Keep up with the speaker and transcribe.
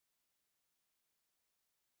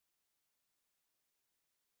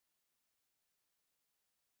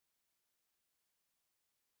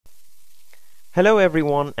Hello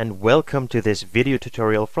everyone and welcome to this video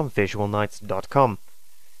tutorial from visualnights.com.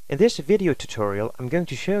 In this video tutorial I'm going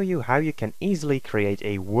to show you how you can easily create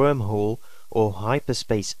a wormhole or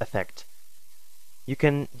hyperspace effect. You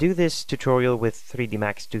can do this tutorial with 3D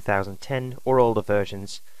Max 2010 or older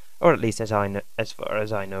versions, or at least as far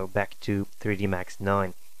as I know back to 3D Max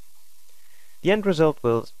 9. The end result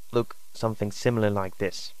will look something similar like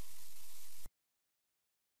this.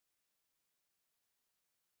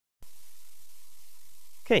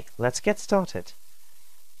 Okay, let's get started.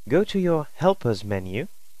 Go to your Helpers menu,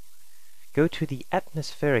 go to the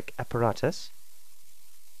atmospheric apparatus,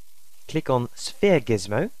 click on Sphere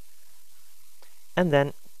Gizmo, and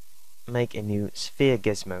then make a new Sphere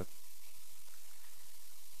Gizmo.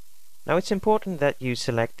 Now it's important that you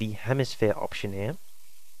select the hemisphere option here,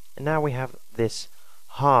 and now we have this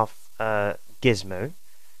half gizmo.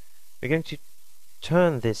 We're going to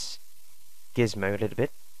turn this gizmo a little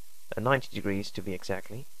bit, 90 degrees to be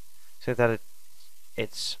exactly, so that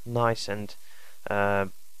it's nice and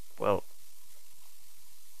well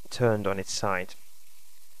turned on its side.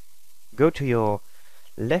 Go to your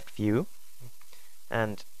left view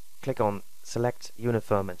and click on select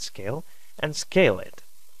uniform and scale it.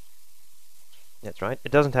 That's right,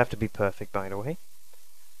 it doesn't have to be perfect, by the way.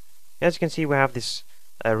 As you can see, we have this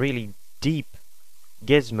really deep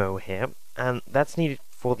gizmo here, and that's needed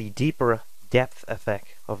for the deeper depth effect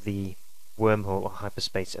of the wormhole or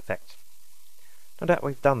hyperspace effect. Now that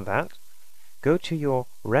we've done that, go to your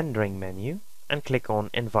rendering menu and click on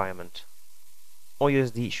environment, or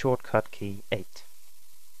use the shortcut key 8.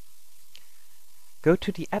 Go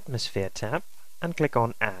to the atmosphere tab and click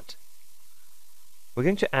on add. We're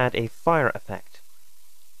going to add a fire effect.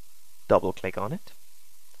 Double click on it.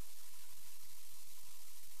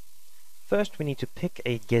 First we need to pick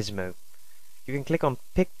a gizmo. You can click on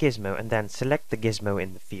Pick Gizmo and then select the gizmo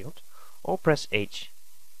in the field, or press H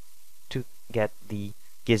to get the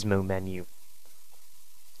gizmo menu.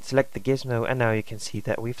 Select the gizmo and now you can see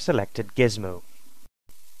that we've selected gizmo.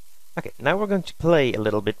 Okay, now we're going to play a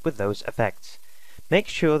little bit with those effects. Make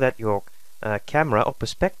sure that your camera or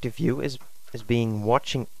perspective view is being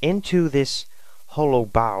watching into this hollow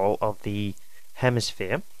bowl of the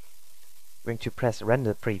hemisphere. We're going to press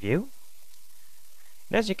Render Preview.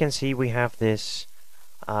 And as you can see, we have this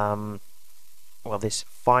this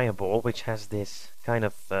fireball which has this kind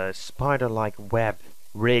of spider-like web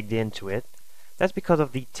rigged into it. That's because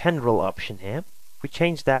of the tendril option here. If we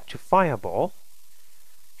change that to fireball,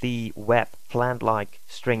 the web plant-like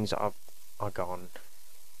strings are gone.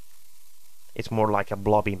 It's more like a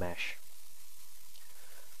blobby mesh.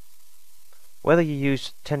 Whether you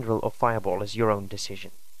use tendril or fireball is your own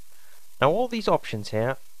decision. Now all these options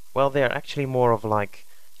here, well, they're actually more of like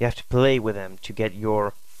you have to play with them to get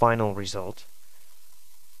your final result.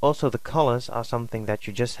 Also, the colors are something that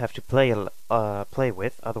you just have to play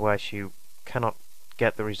with, otherwise you cannot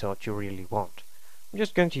get the result you really want. I'm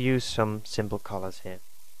just going to use some simple colors here.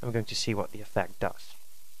 I'm going to see what the effect does.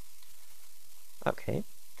 Okay.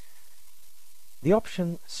 The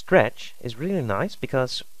option Stretch is really nice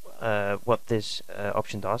because what this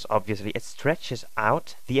option does, obviously, it stretches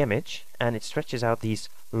out the image and it stretches out these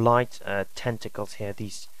light tentacles here,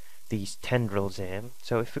 these tendrils here.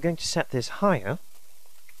 So if we're going to set this higher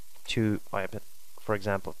to, for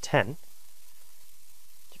example, 10,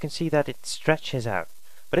 you can see that it stretches out,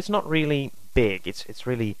 but it's not really big. It's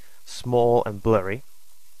really small and blurry.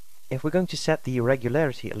 If we're going to set the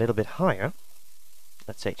regularity a little bit higher,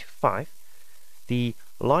 let's say to 5, the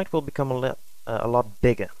light will become a lot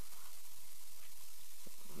bigger.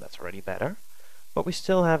 That's already better, but we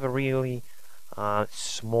still have a really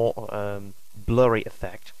small blurry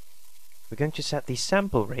effect. We're going to set the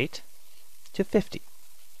sample rate to 50.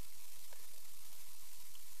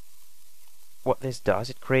 What this does,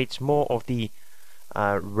 it creates more of the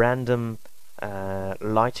random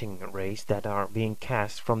lighting rays that are being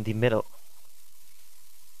cast from the middle.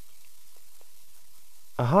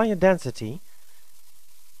 A higher density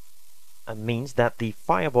means that the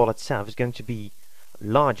fireball itself is going to be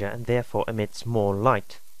larger and therefore emits more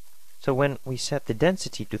light. So when we set the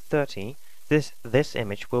density to 30, this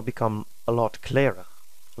image will become a lot clearer,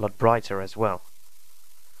 a lot brighter as well.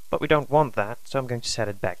 But we don't want that, so I'm going to set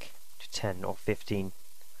it back to 10 or 15.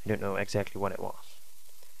 I don't know exactly what it was.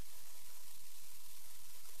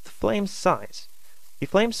 The flame size. The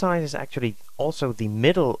flame size is actually also the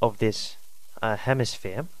middle of this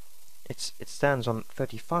hemisphere. It stands on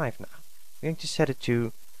 35 now. I'm going to set it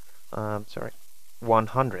to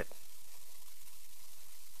 100.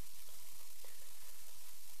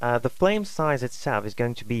 The flame size itself is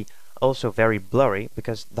going to be also very blurry,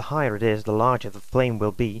 because the higher it is, the larger the flame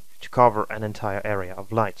will be, to cover an entire area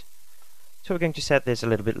of light. So we're going to set this a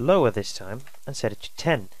little bit lower this time and set it to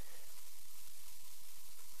 10.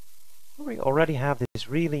 We already have this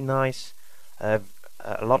really nice a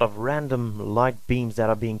lot of random light beams that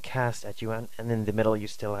are being cast at you, and in the middle you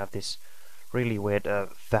still have this really weird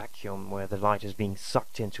vacuum where the light is being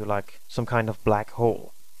sucked into like some kind of black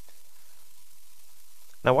hole.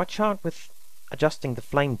 Now watch out with adjusting the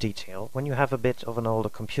flame detail. When you have a bit of an older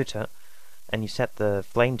computer and you set the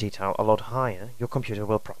flame detail a lot higher, your computer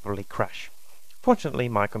will probably crash. Fortunately,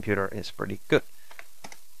 my computer is pretty good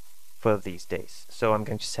for these days, so I'm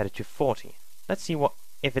going to set it to 40. Let's see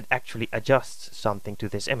if it actually adjusts something to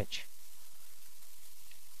this image.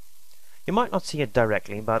 You might not see it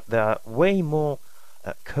directly, but there are way more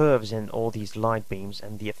curves in all these light beams,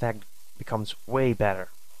 and the effect becomes way better.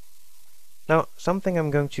 Now, something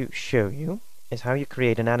I'm going to show you is how you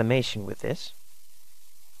create an animation with this.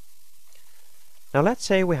 Now let's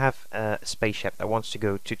say we have a spaceship that wants to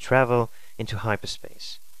go to travel into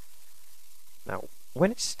hyperspace. Now,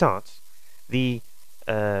 when it starts, the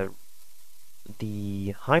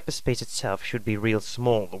hyperspace itself should be real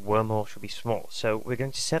small, the wormhole should be small. So we're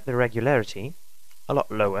going to set the regularity a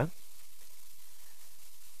lot lower.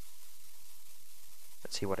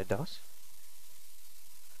 Let's see what it does.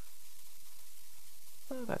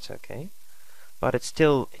 Oh, that's okay. But it's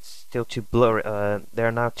still too blurry. There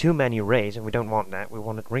are now too many rays, and we don't want that. We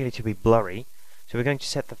want it really to be blurry. So we're going to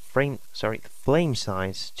set the flame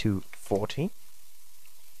size to 40.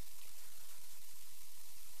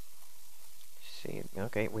 See,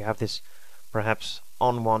 okay, we have this perhaps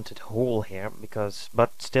unwanted hole here,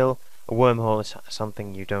 but still a wormhole is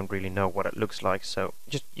something you don't really know what it looks like. So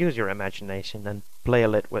just use your imagination and play a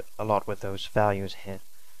lot with those values here.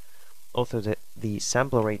 Also, the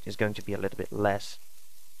sample rate is going to be a little bit less,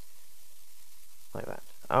 like that.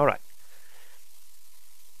 Alright.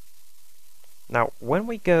 Now, when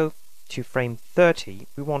we go to frame 30,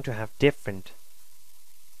 we want to have different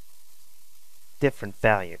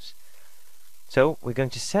values. So we're going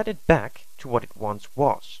to set it back to what it once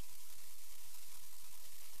was.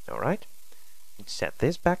 Alright. Set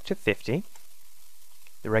this back to 50.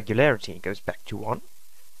 The regularity goes back to 1.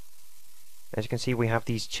 As you can see, we have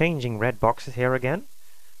these changing red boxes here again.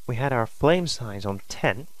 We had our flame size on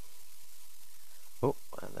 10. Oh,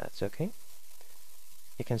 that's okay.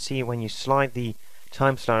 You can see when you slide the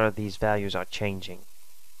time slider, these values are changing.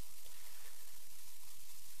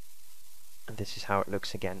 And this is how it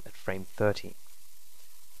looks again at frame 30.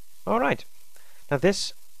 Alright. Now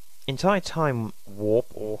this entire time warp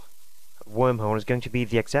or wormhole is going to be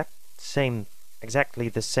the exactly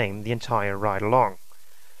the same the entire ride along.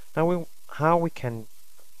 Now how we can...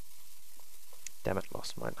 Damn it,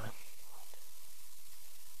 lost mine.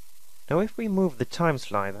 Now if we move the time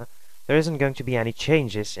slider, there isn't going to be any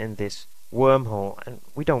changes in this wormhole, and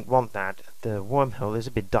we don't want that. The wormhole is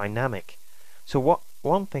a bit dynamic. So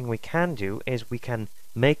one thing we can do is we can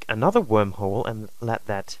make another wormhole and let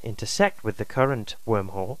that intersect with the current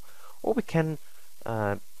wormhole, or we can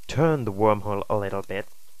turn the wormhole a little bit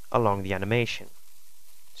along the animation.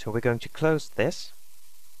 So we're going to close this.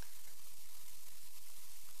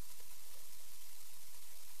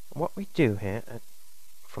 What we do here,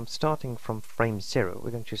 starting from frame 0,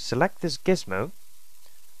 we're going to select this gizmo,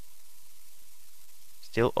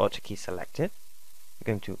 still auto key selected. We're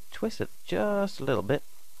going to twist it just a little bit,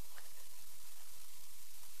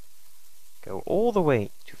 go all the way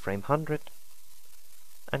to frame 100,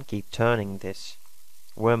 and keep turning this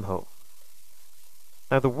wormhole.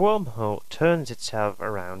 Now the wormhole turns itself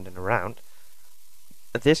around and around.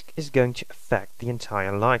 This is going to affect the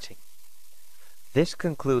entire lighting. This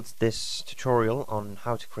concludes this tutorial on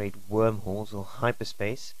how to create wormholes or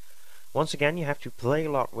hyperspace. Once again, you have to play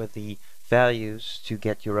a lot with the values to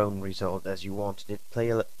get your own result as you wanted it. Play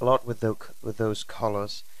a lot with those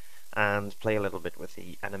colors, and play a little bit with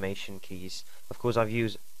the animation keys. Of course, I've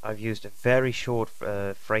used a very short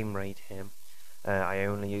frame rate here. I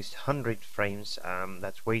only used 100 frames.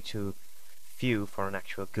 That's way too few for an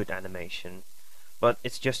actual good animation. But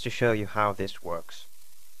it's just to show you how this works.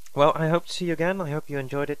 Well, I hope to see you again. I hope you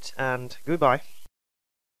enjoyed it, and goodbye.